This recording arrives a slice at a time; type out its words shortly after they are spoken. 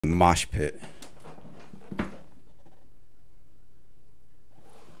Mosh pit.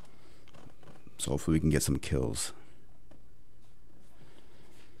 So hopefully we can get some kills.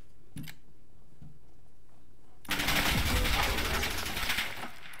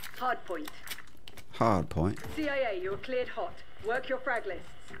 Hard point. Hard point. CIA, you're cleared hot. Work your frag lists.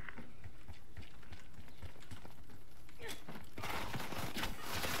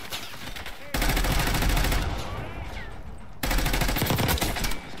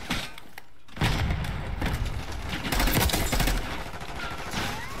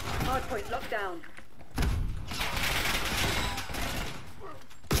 Hard point locked down.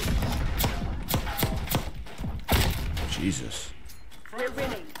 Jesus. We're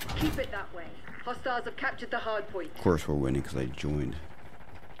winning. Keep it that way. Hostiles have captured the hard point. Of course we're winning because I joined.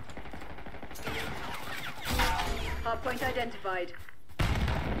 Hard point identified.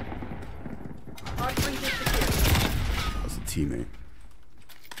 Hard point is secure. That's a teammate.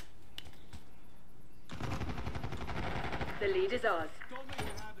 The lead is ours.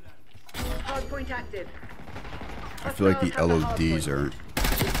 Hard point active. I feel like the Hostiles have LODs hard aren't point.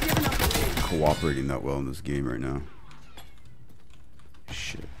 We've given up the lead. cooperating that well in this game right now.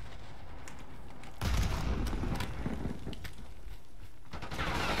 Shit.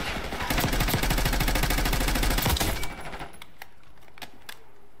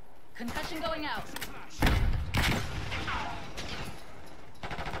 Concussion going out.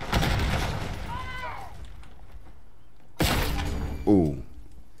 Ooh.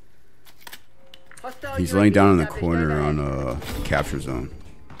 Hostile He's UAV laying down in the established corner overhead. on capture zone.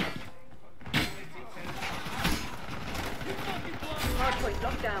 Hard point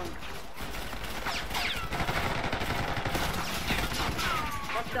locked down.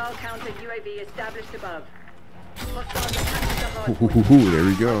 Hostile counter UAV established above. Hostiles have captured the hard point. Ooh, there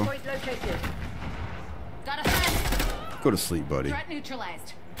we go. Hard point located. Got a threat. Go to sleep, buddy. Threat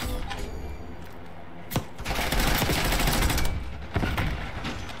neutralized.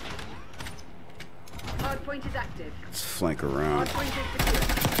 Hard point is active. Let's flank Hard around. point is secure.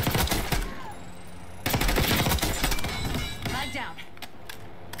 Lag down.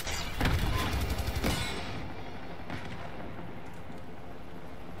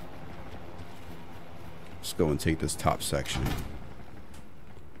 Let's go and take this top section.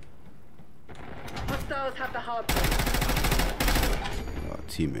 Hostiles have the hard point.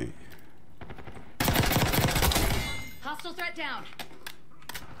 Teammate. Hostile threat down.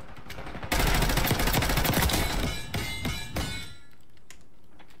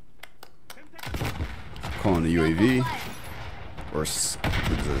 Calling the UAV. Or what is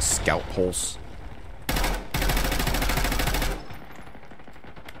it, a scout pulse.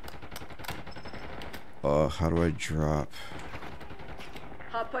 How do I drop?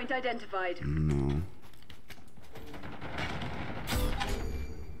 Hard point identified. No.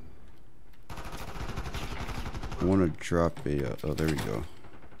 I want to drop a. Oh, there we go.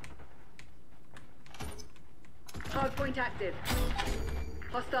 Hard point active.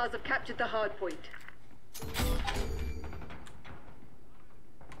 Hostiles have captured the hard point.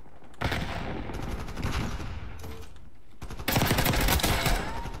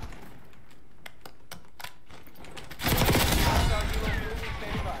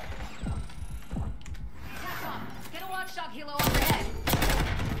 Get a watchdog helo overhead.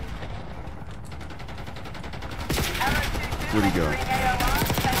 Where'd he go?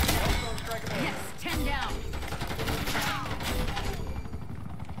 Yes, 10 down.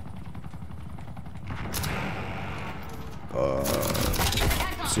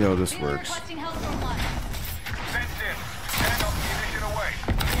 See how this works. Requesting help from one. Fenced in. Hand off munition away.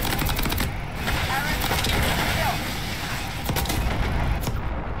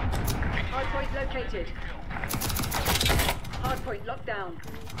 Hard point located. Hard point locked down.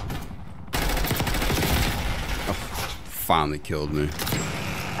 Finally killed me.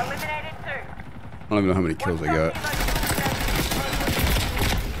 Eliminated 2. I don't even know how many kills I got.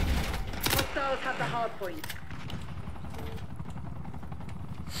 Hostiles have the hard point.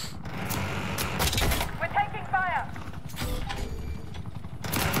 We're taking fire.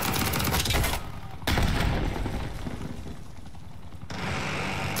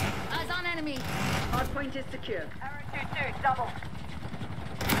 Eyes on enemy. Hard point is secure. Arrow 2-2, double.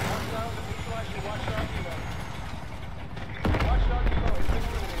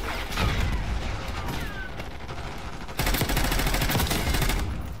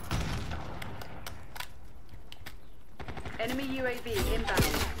 Enemy UAV inbound.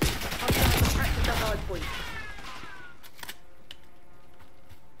 Hostiles have captured the hard point.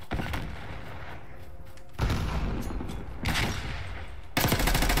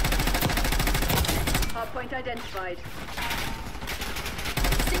 Hard point identified.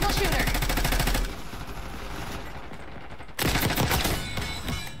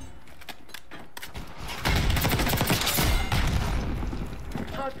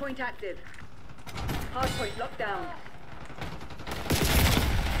 Hardpoint active. Hardpoint locked down.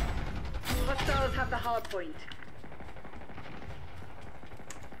 Hostiles have the hardpoint.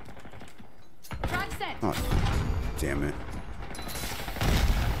 Frag set. Oh, damn it.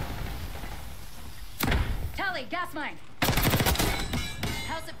 Tally, gas mine.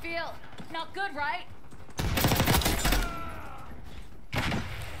 How's it feel? Not good, right?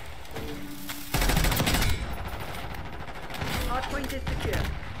 Hardpoint is secure.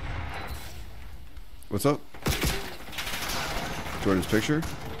 What's up? Jordan's picture?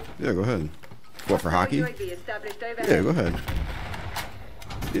 Yeah, go ahead. What, for hockey? UAV established overhead. Yeah, go ahead.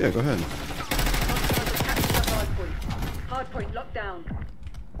 Yeah, go ahead. Hostiles have captured the hardpoint. Hardpoint locked down.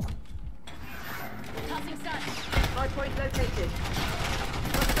 Tossing stun. Hardpoint located.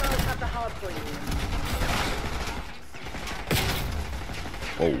 Hostiles have the hardpoint.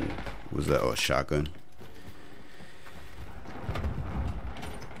 Oh, what was that? Oh, a shotgun.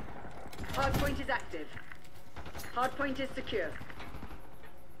 Hardpoint is active. Hardpoint is secure.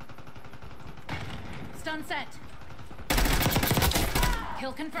 Stun set.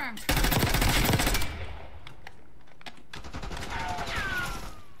 Kill confirmed.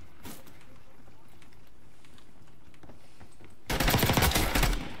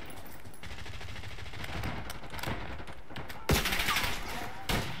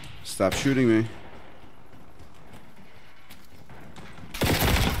 Stop shooting me.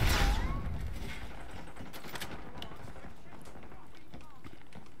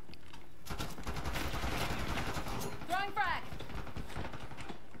 Throwing frag.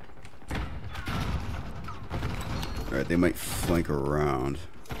 Alright, they might flank around.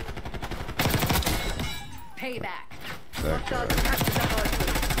 Payback. That Hostiles guy. have captured the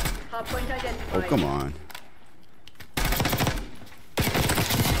hardpoint. Hardpoint identified. Oh, come on.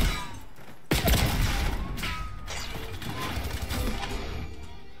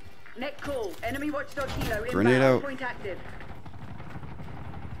 Net call. Enemy watchdog helo inbound. Grenade out. Point active.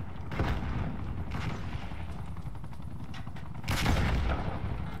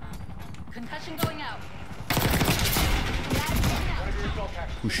 Concussion going out.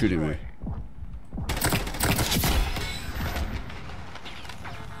 Who's shooting me?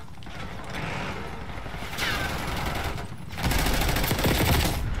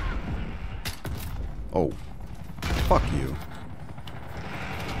 Oh. Fuck you.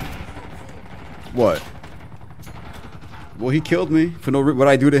 What? Well, he killed me for no reason.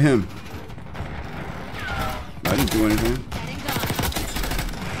 What'd I do to him? I didn't do anything. Heading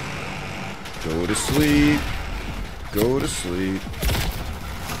gone. Go to sleep. Go to sleep.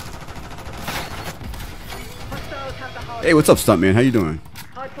 Hostiles have the hardpoint. Hey, what's up, stuntman? How you doing?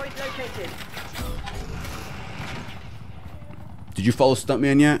 Hardpoint located. Did you follow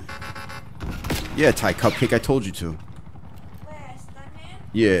stuntman yet? Yeah, Ty Cupcake. I told you to. Where, Stuntman?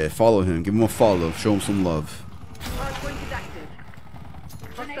 Yeah, follow him. Give him a follow. Show him some love. Hardpoint is active.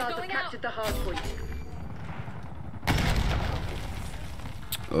 Grenade Hostiles have going out. captured the hardpoint.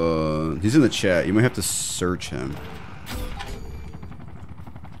 He's in the chat. You might have to search him.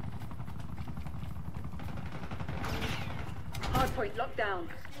 Hardpoint locked down.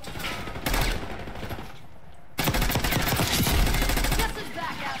 Guess who's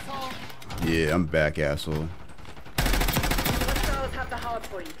back, asshole. Yeah, I'm back, asshole. Hostiles have the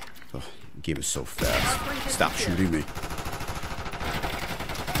hardpoint. Oh, the game is so fast. Stop shooting me.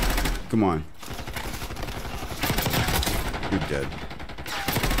 Come on. You're dead.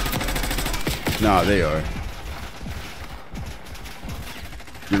 Nah, they are.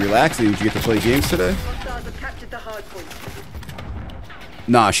 You're relaxing? Did you get to play games today? Hostiles have captured the hardpoint.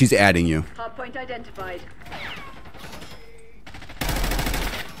 Nah, she's adding you. Hardpoint identified.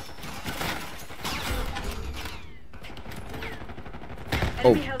 Oh,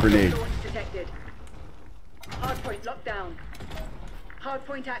 Enemy health grenade. launch detected. Hardpoint locked down.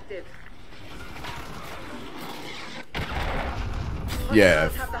 Hardpoint active. Yeah.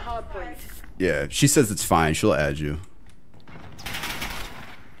 Hostiles have the hardpoint. Yeah, she says it's fine. She'll add you.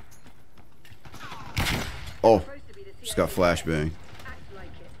 Oh, Supposed to be the just got flashbang. Act like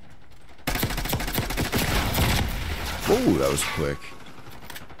it. Oh, that was quick.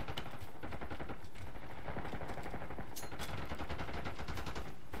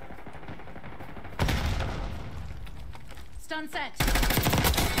 Stun set.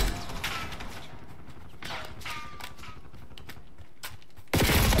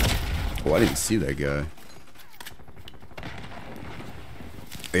 Oh, I didn't see that guy.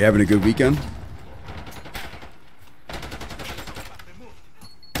 Are you having a good weekend?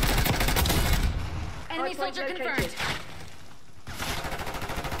 Enemy Hardpoint soldier located. confirmed.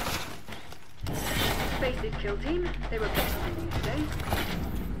 Basic kill team. They were better than you today.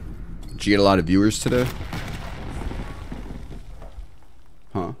 Did you get a lot of viewers today?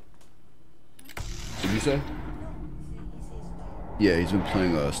 Huh? Did you say? Yeah, he's been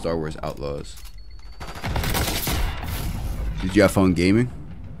playing Star Wars Outlaws. Did you have fun gaming?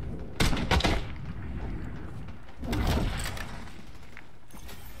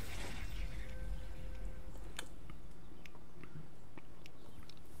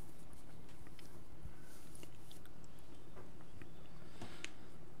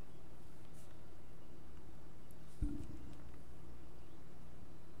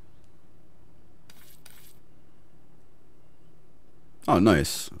 Oh,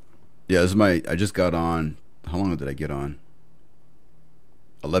 nice. Yeah, this is my. I just got on. How long did I get on?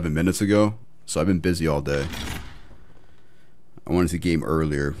 11 minutes ago. So I've been busy all day. I wanted to game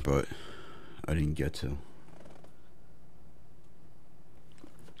earlier, but I didn't get to.